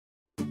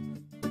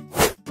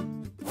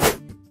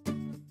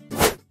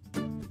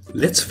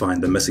Let's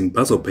find the missing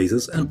puzzle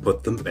pieces and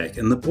put them back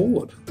in the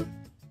board.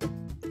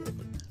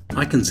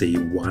 I can see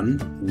one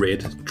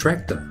red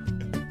tractor.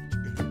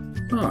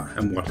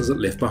 And what has it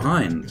left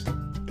behind?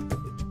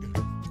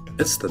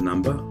 It's the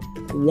number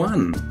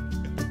 1.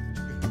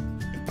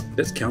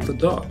 Let's count the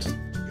dot.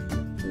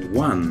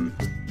 1.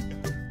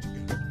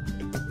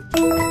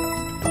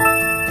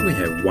 We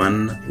have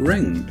one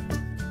ring.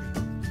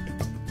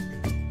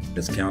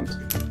 Let's count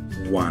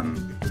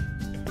 1.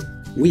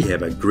 We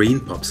have a green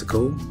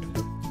popsicle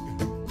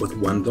with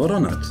one dot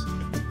on it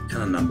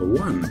and a number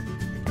 1.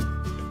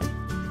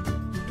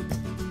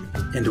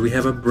 And we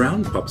have a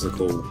brown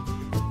popsicle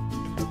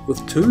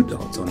with 2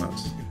 dots on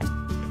it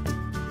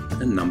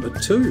and number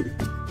 2.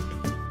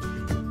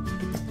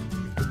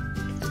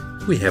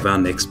 We have our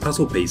next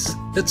puzzle piece.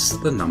 It's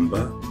the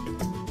number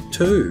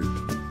 2.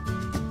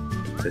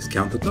 Let's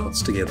count the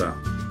dots together.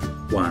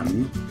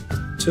 1,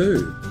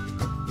 2.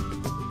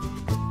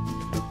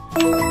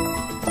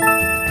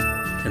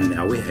 And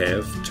now we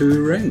have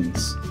 2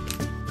 rings.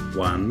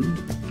 1,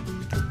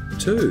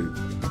 2.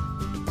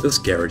 This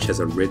garage has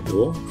a red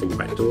door, a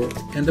white door,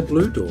 and a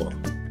blue door.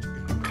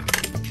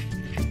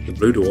 The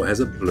blue door has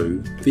a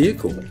blue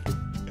vehicle.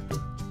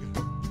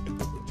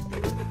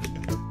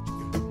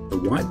 The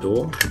white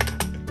door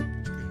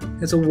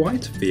has a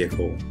white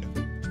vehicle.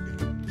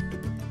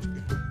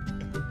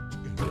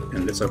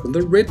 And let's open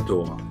the red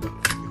door.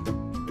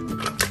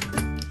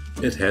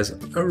 It has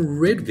a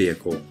red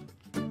vehicle.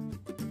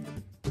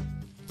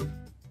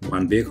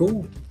 1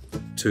 vehicle,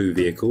 2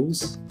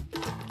 vehicles,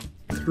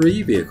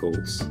 3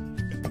 vehicles.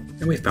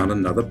 And we found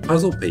another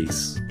puzzle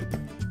piece.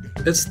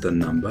 It's the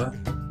number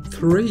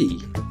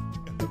 3.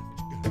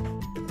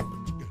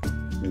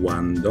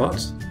 1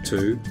 dot,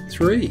 2,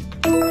 3.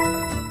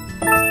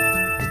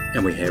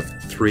 And we have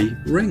 3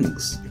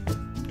 rings.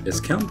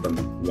 Let's count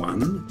them.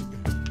 1,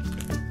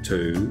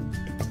 2,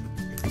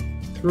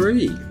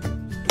 3.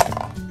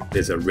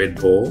 There's a red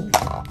ball,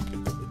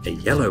 a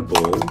yellow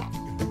ball,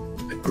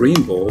 a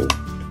green ball,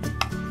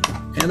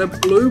 and a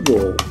blue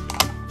ball.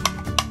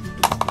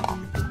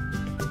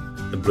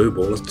 The blue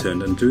ball is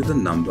turned into the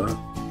number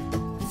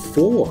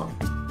 4.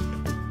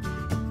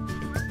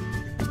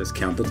 Let's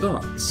count the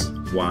dots.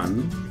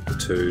 1,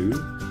 2,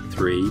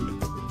 3,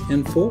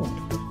 and 4.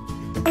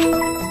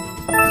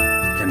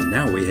 And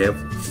now we have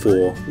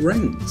 4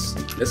 rings.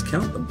 Let's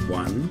count them.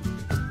 1,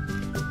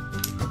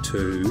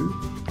 2,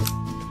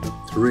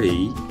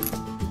 3,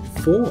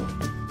 4.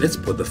 Let's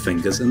put the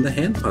fingers in the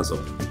hand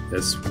puzzle.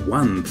 There's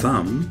 1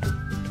 thumb,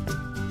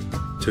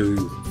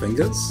 2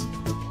 fingers,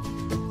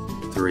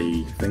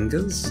 3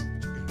 fingers,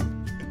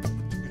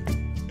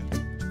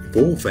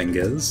 4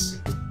 fingers,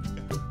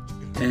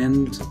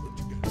 and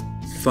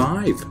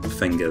 5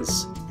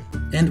 fingers.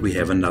 And we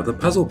have another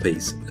puzzle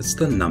piece. It's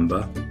the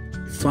number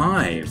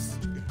 5.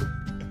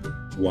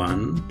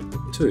 1,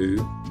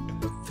 2,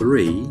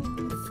 3,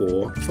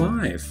 4,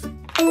 5.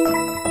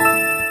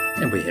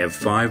 And we have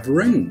 5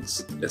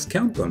 rings. Let's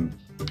count them.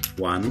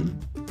 1,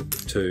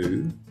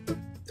 2,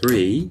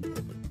 3,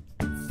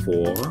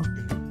 4,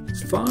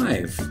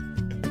 5.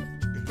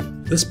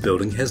 This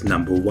building has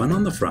number 1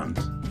 on the front,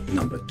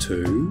 number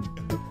 2,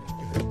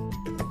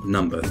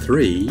 number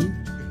 3,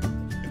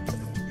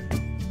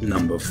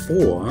 number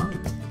 4,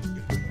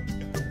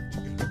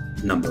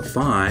 number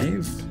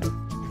 5,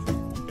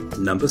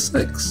 number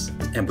 6,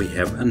 and we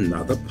have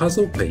another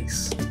puzzle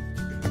piece.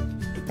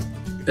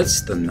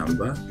 It's the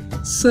number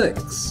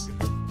 6.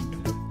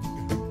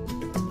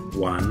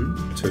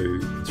 1,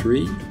 2,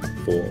 3,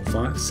 4,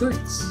 5,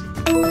 6.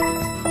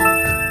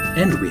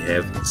 And we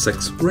have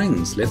 6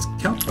 rings. Let's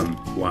count them.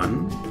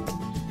 1,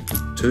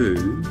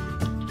 2,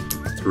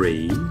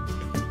 3,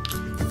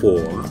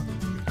 4,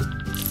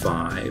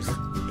 5,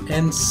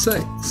 and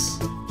 6.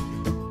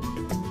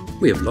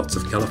 We have lots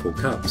of colourful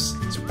cups.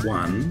 It's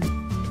 1,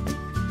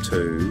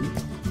 2,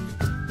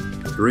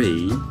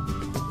 3,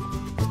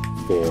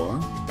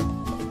 4,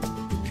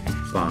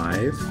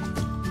 5,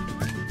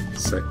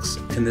 6,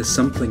 and there's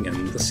something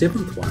in the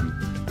 7th one.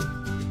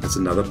 It's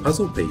another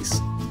puzzle piece.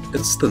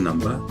 It's the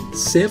number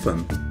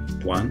 7.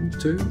 1,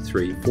 2,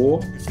 3,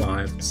 4,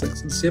 5,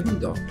 6, and 7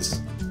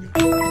 dots.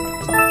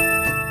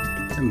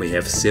 And we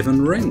have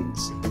 7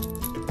 rings.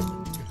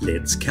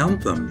 Let's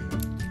count them.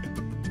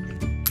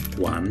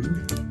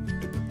 1,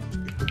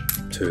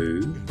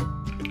 2,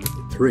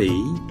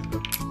 3,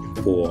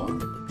 4,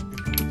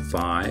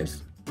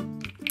 5,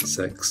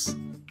 6,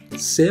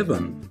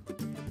 7.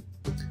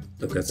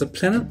 Look, it's a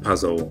planet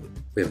puzzle.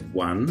 We have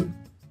 1,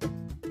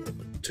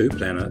 2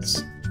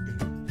 planets,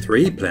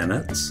 3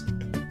 planets,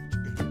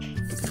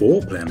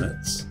 4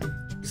 planets,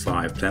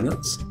 5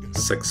 planets,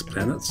 6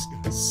 planets,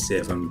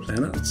 7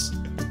 planets,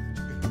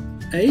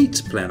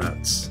 8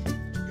 planets.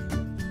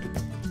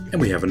 And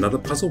we have another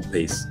puzzle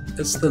piece.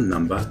 It's the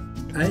number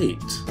 8.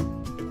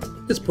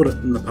 Let's put it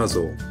in the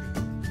puzzle.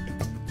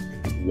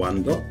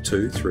 1 dot,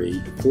 2,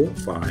 3, 4,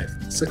 5,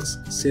 6,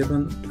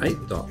 7,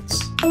 8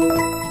 dots.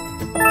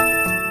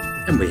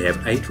 And we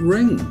have 8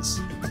 rings.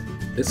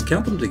 Let's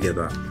count them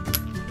together.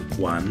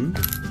 1,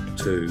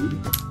 2,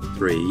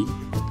 3,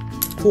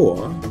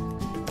 4,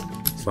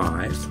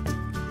 5,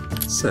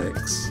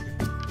 6,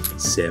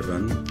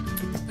 7,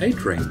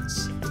 8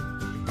 rings.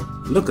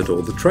 Look at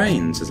all the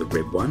trains. There's a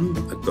red one,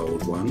 a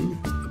gold one,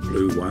 a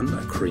blue one,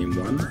 a cream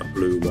one, a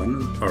blue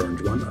one, an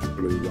orange one, a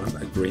blue one,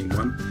 a green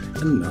one,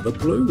 and another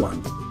blue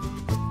one.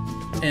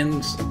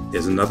 And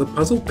there's another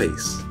puzzle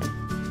piece.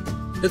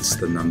 It's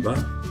the number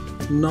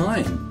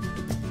 9.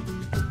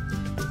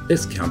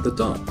 Let's count the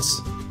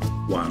dots.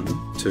 1,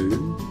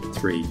 2,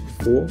 3,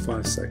 4,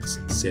 5, 6,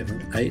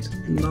 7, 8,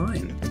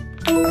 9.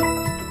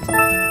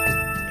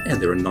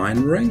 And there are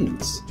 9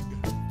 rings.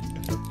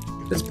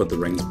 Let's put the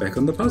rings back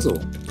on the puzzle.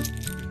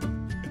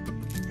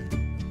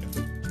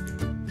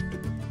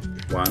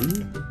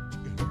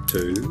 1,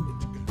 2,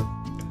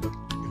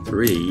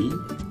 3,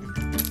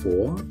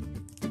 4,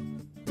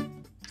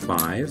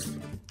 5,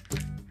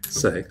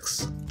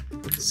 6,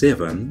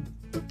 7,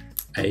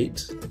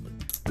 8,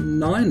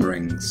 9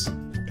 rings.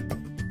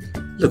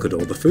 Look at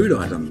all the food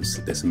items.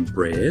 There's some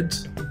bread,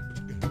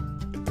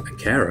 a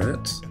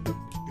carrot,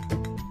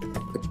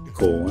 a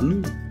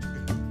corn,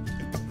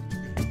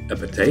 a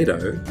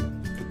potato,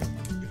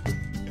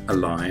 a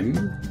lime,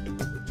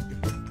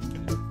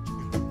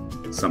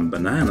 some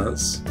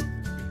bananas,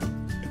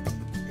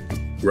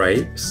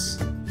 grapes,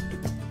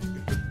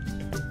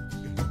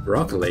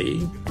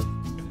 broccoli,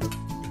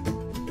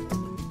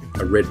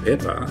 a red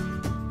pepper,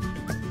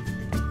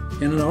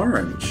 and an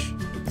orange.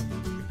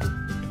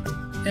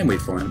 And we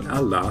find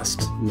our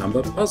last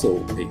number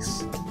puzzle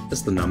piece.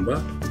 It's the number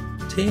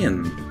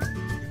 10.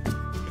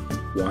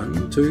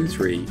 1, 2,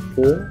 3,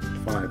 4,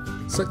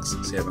 5, 6,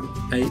 7,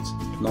 8,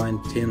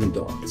 9, 10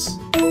 dots.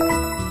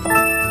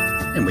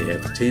 And we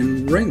have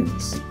 10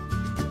 rings.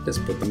 Let's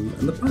put them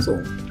in the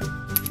puzzle.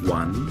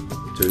 1,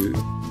 2,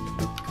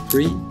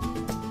 3,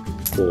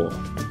 4,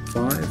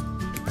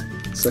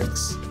 5,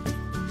 6,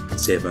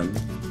 7,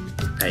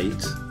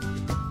 8,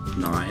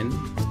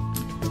 9,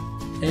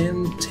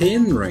 and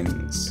 10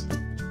 rings.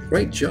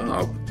 Great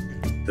job!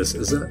 This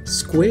is a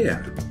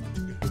square.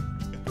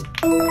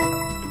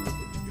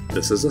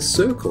 This is a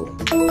circle.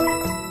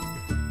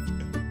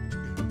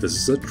 This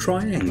is a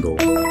triangle.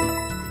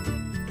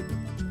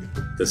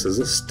 This is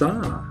a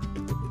star.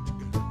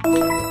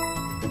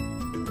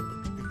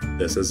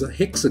 This is a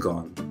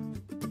hexagon.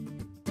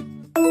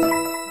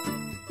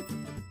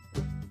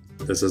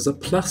 This is a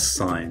plus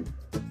sign.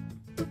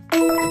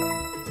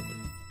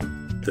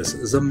 This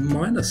is a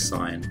minus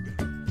sign.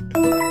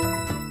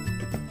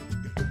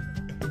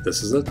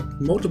 This is a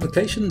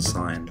multiplication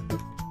sign.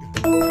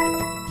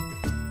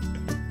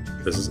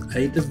 This is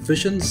a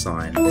division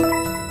sign.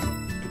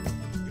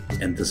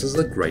 And this is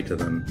a greater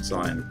than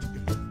sign.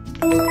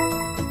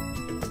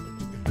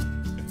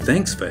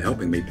 Thanks for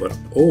helping me put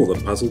all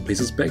the puzzle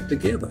pieces back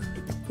together.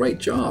 Great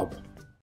job!